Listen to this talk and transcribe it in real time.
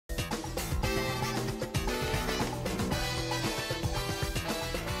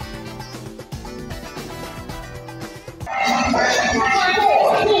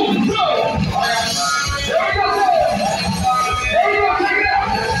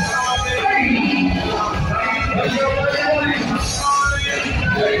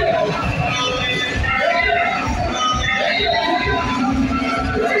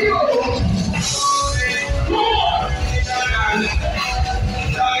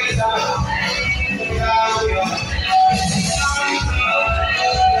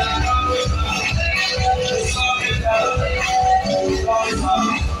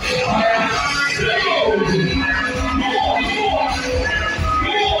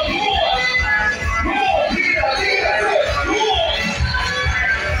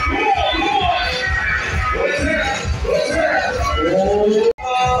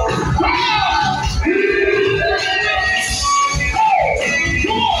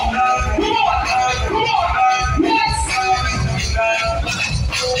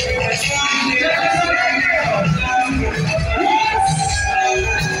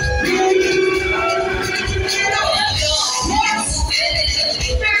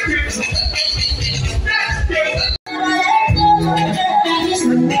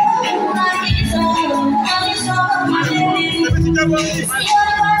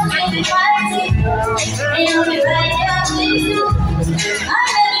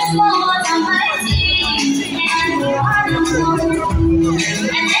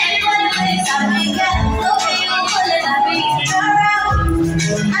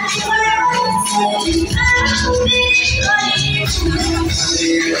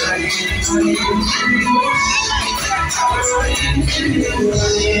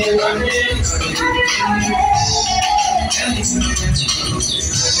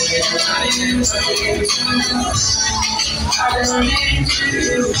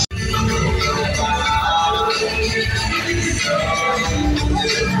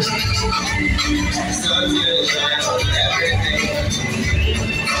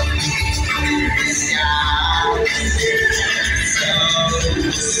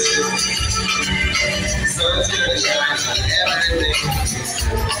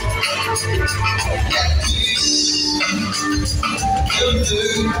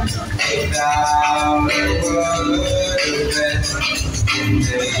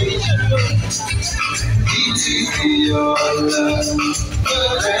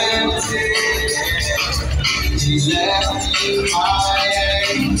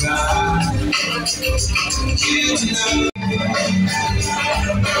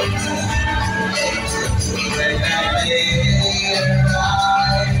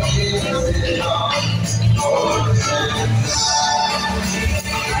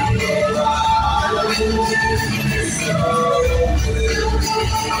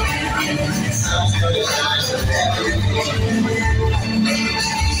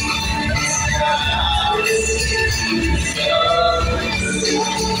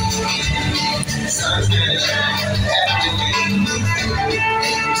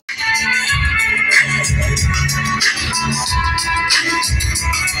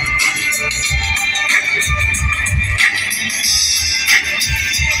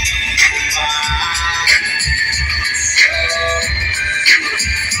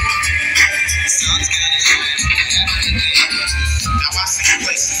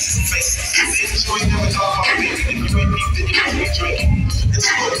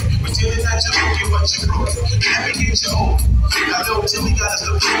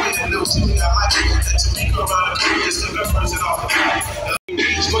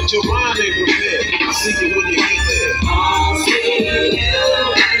But your mind ain't prepared. See it when you get there. I'll see you when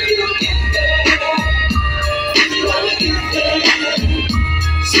you get there. If you wanna get there,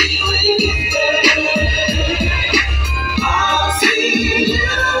 see you when you get there. I'll see you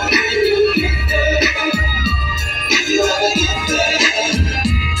when you get there. If you wanna get there,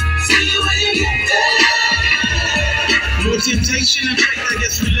 see you when you get there. More temptation and faith, I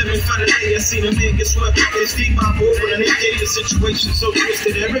guess we live in for the day. I seen a man get swept off his feet by over and they gave the situation so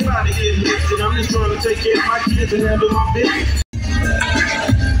twisted. Everybody getting lifted. I'm just trying to take care of my kids and handle my business.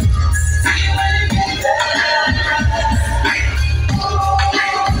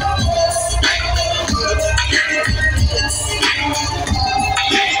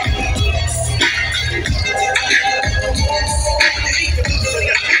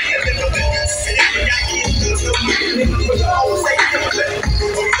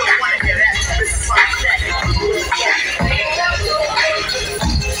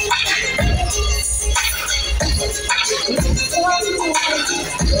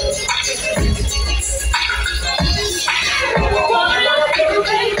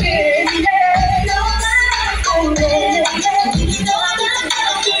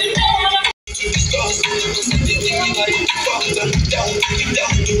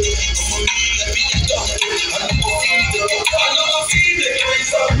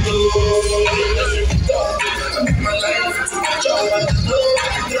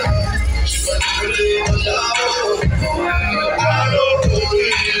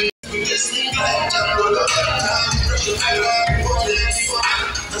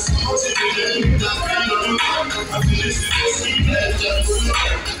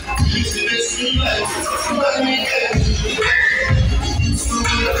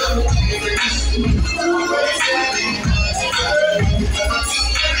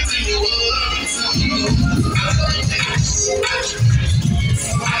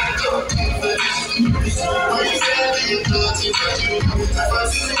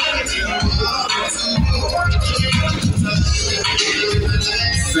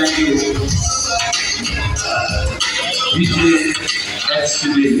 Thank you. DJ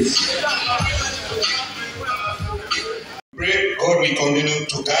Activates. Pray God will continue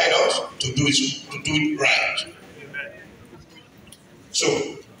to guide us to do it right. So,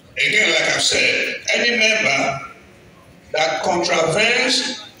 again, like I've said, any member that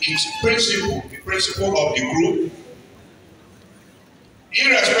contravenes its principle, the principle of the group,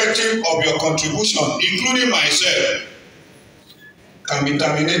 irrespective of your contribution, including myself, can be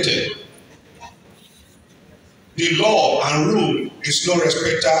terminated. The law and rule is no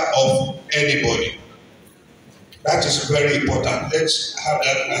respecter of anybody. That is very important. Let's have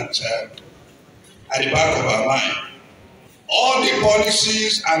that at the back of our mind. All the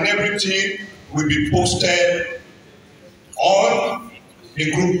policies and everything will be posted on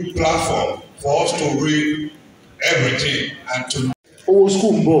the group platform for us to read everything and to. Our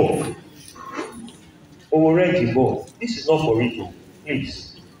school ball, our renting ball. This is not for it,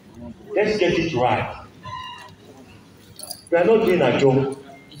 please. Let's get it right. We are not doing a job.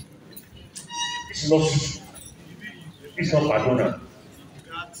 This is not. This is not Madonna.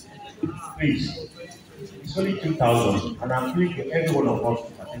 Please. It's only 2,000, and I'm doing to every one of us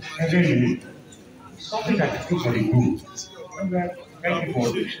every minute. It's something that is good for the group. Thank you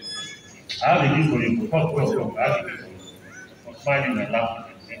for this. I have a gift for the group. I have a gift for smiling and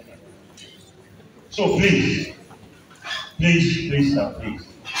laughing. So please, sir, please.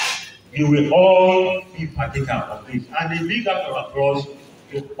 You will all be partaker of this. And a big hand of applause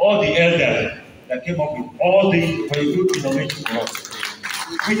to all the elders that came up with all these very good innovations for us.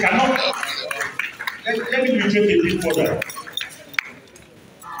 We cannot. Let me retrace a bit further.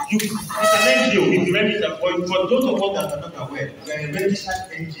 It's an NGO, it's registered for those of us that are not aware, we are a registered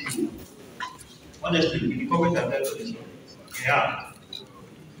NGO. Honestly, with the government and legislation. Yeah.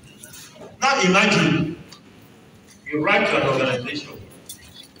 Now imagine you write to an organization.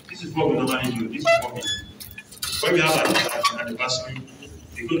 This is what we normally do. This is what we do. When we have an anniversary,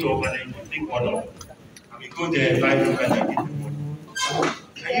 we go to orphanage, we take one up, and we go there and buy the guys and give them money.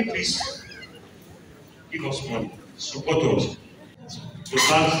 Can you please give us money, support us, to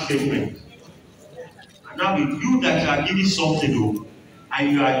bank statement. And now with you that are giving something,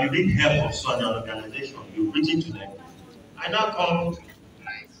 and you need help of some organization, you're reaching to them. I now come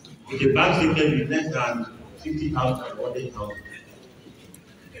with a bank statement with less than 50,000 or 100,000.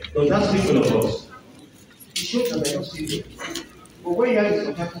 Does that speak for us? It shows that they're not serious. But when you have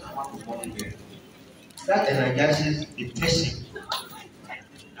a certain amount of money there, that energizes the person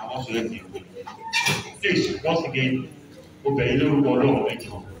that wants to help you. Please, once again, obey the rule of law. I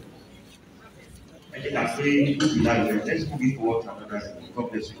think I'm saying good life. Let's move it forward to another. God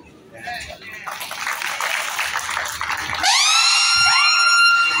bless you.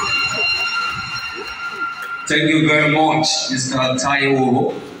 Thank you very much, Mr.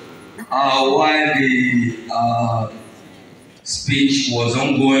 Taiwo. While the speech was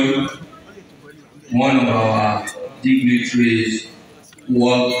ongoing, one of our dignitaries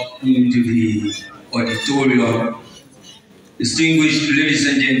walked into the auditorium. Distinguished ladies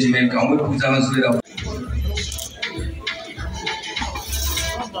and gentlemen, can we put our hands together?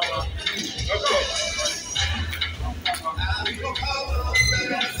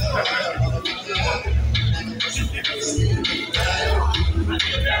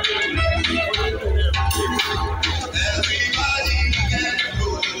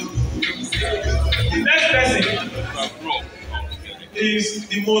 The next person is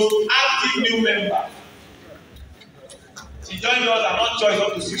the most active new member. She joined us and not joined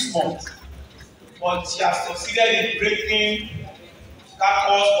up to 6 months, but she has succeeded in breaking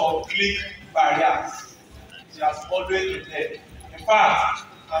campus or click barriers. She has always been there. In fact,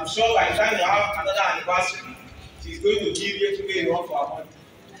 I'm sure by the time you have another anniversary, she's going to give you a run for her money.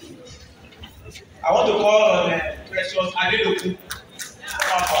 I want to call on Precious Adedoku.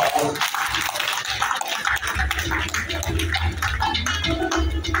 Come for our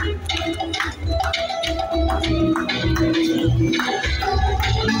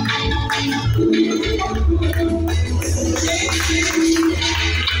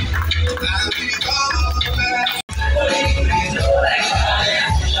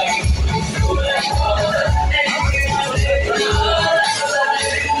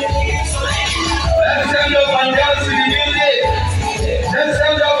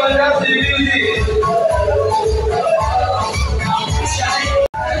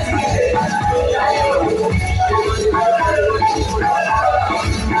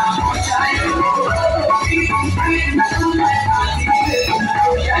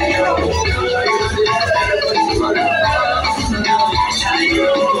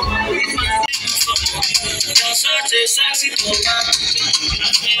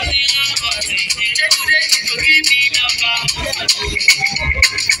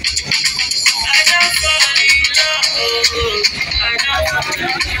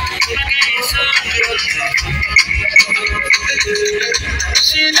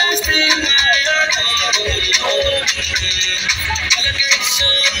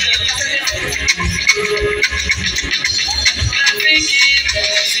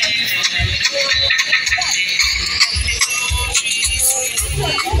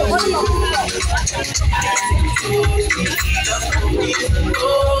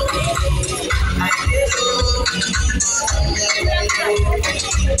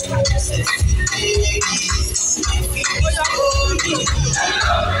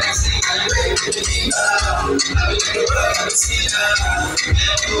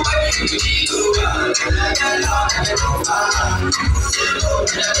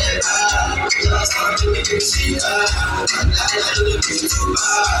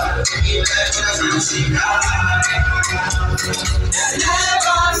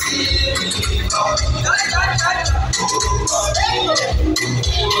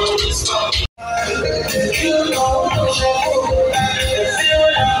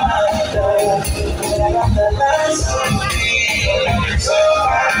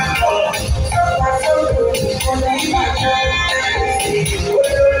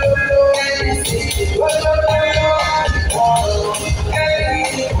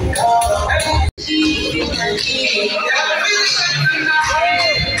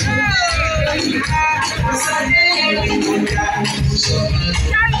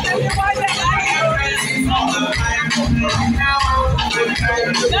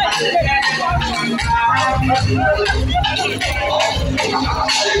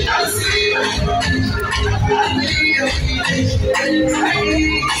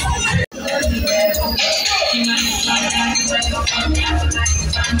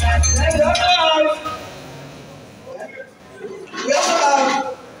We also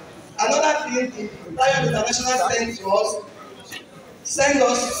have another thing the Lion International sent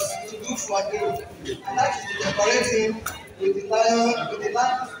us to do for him, and that is to decorate him with the lion, with the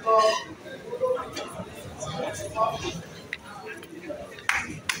lion storm.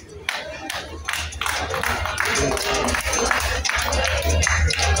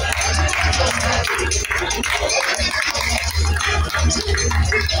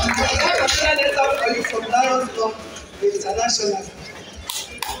 For you from Lion Storm International.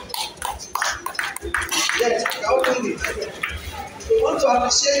 Yes, we are opening it. We want to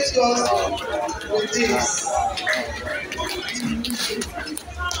appreciate yours with this.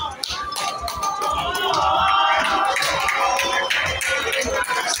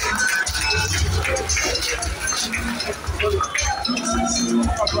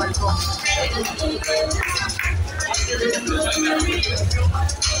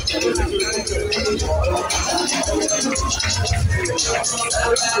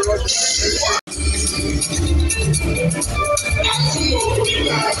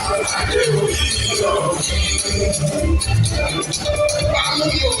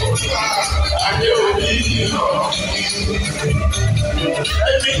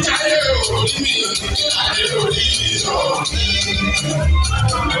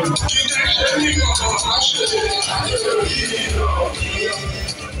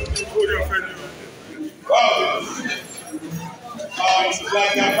 Wow.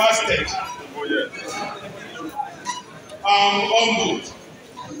 Like a basket. Humbled.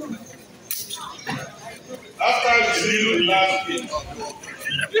 After receiving last week,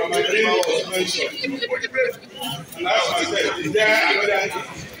 my name was mentioned. And I asked myself, is there another thing?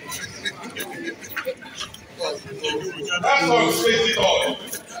 That song says it all.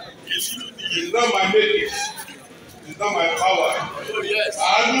 It's not my making. It's not my power. Oh, yes.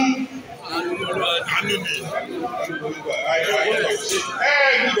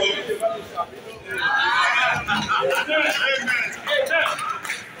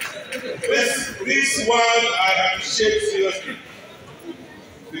 This one I appreciate seriously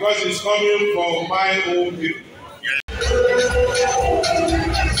because it's coming from my own people.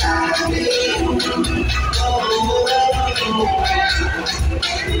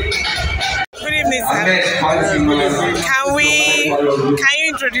 Good evening, sir. Can you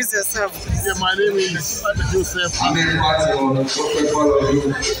introduce yourself? Yeah, my name is Joseph. How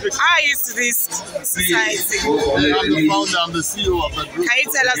are you to this society? I'm the founder, I'm the CEO of the group. Can you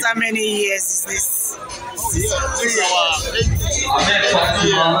tell us how many years is this? Oh, yeah, this is our 8th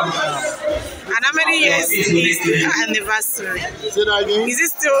year. And how many years is the anniversary? Say that again? Is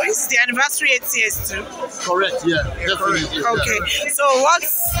the anniversary 8 years too? Correct, yeah, definitely. Okay, so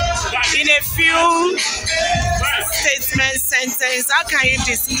what's in a few statements, sentence, how can you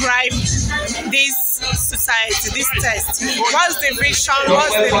describe this society, this test? What's the vision?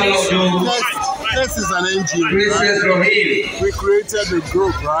 What's the mission? This is an NGO, right? We created the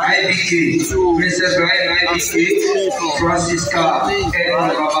group, right? To assist people,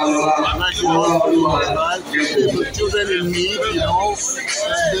 people, children in need, you know,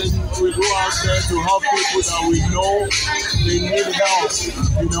 and then we go out there to help people that we know they need help,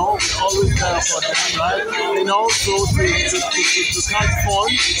 you know, always there for them, right? And also to catch fun,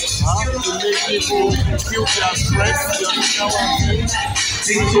 to make people feel their stress. You understand what I'm saying?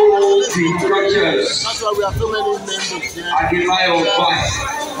 That's why we are so many members here.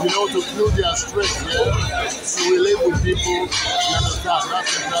 You know, to feel their stress, yeah? To relate with people, you understand?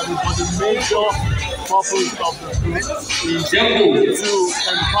 That's exactly. But the major purpose of the group is to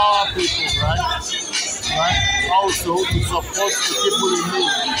empower people, right? Right? Also to support the people in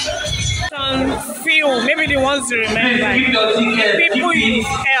need. Few, maybe the ones you remember, people you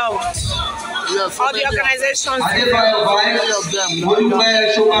helped. Yes, All the organizations. So many of them.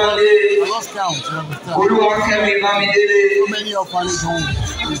 I lost count, you understand? So many orphanage homes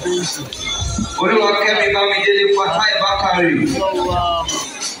we've been to. So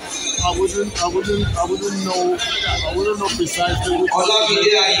I wouldn't know precisely which one.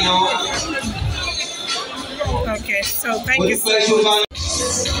 Okay, so thank you so much.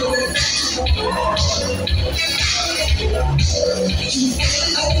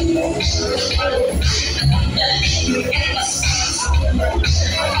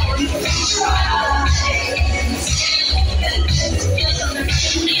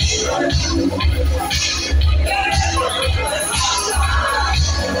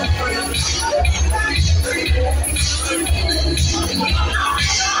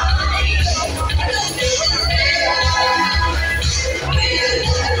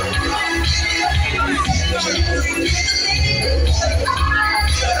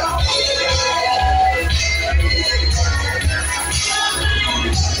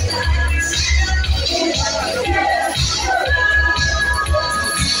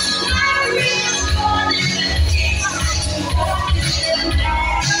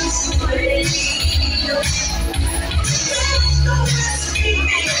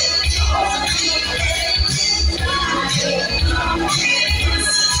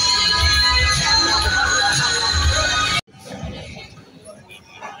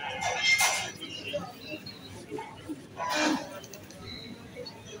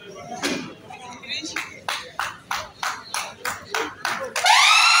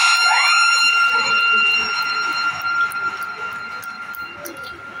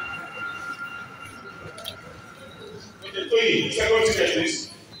 Second ticket, please.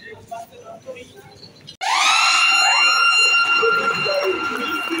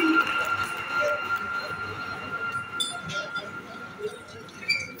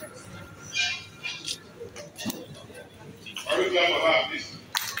 Are we glad for that, please?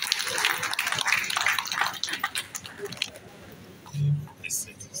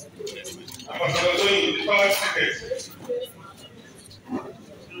 Ambassador Tony, the first ticket.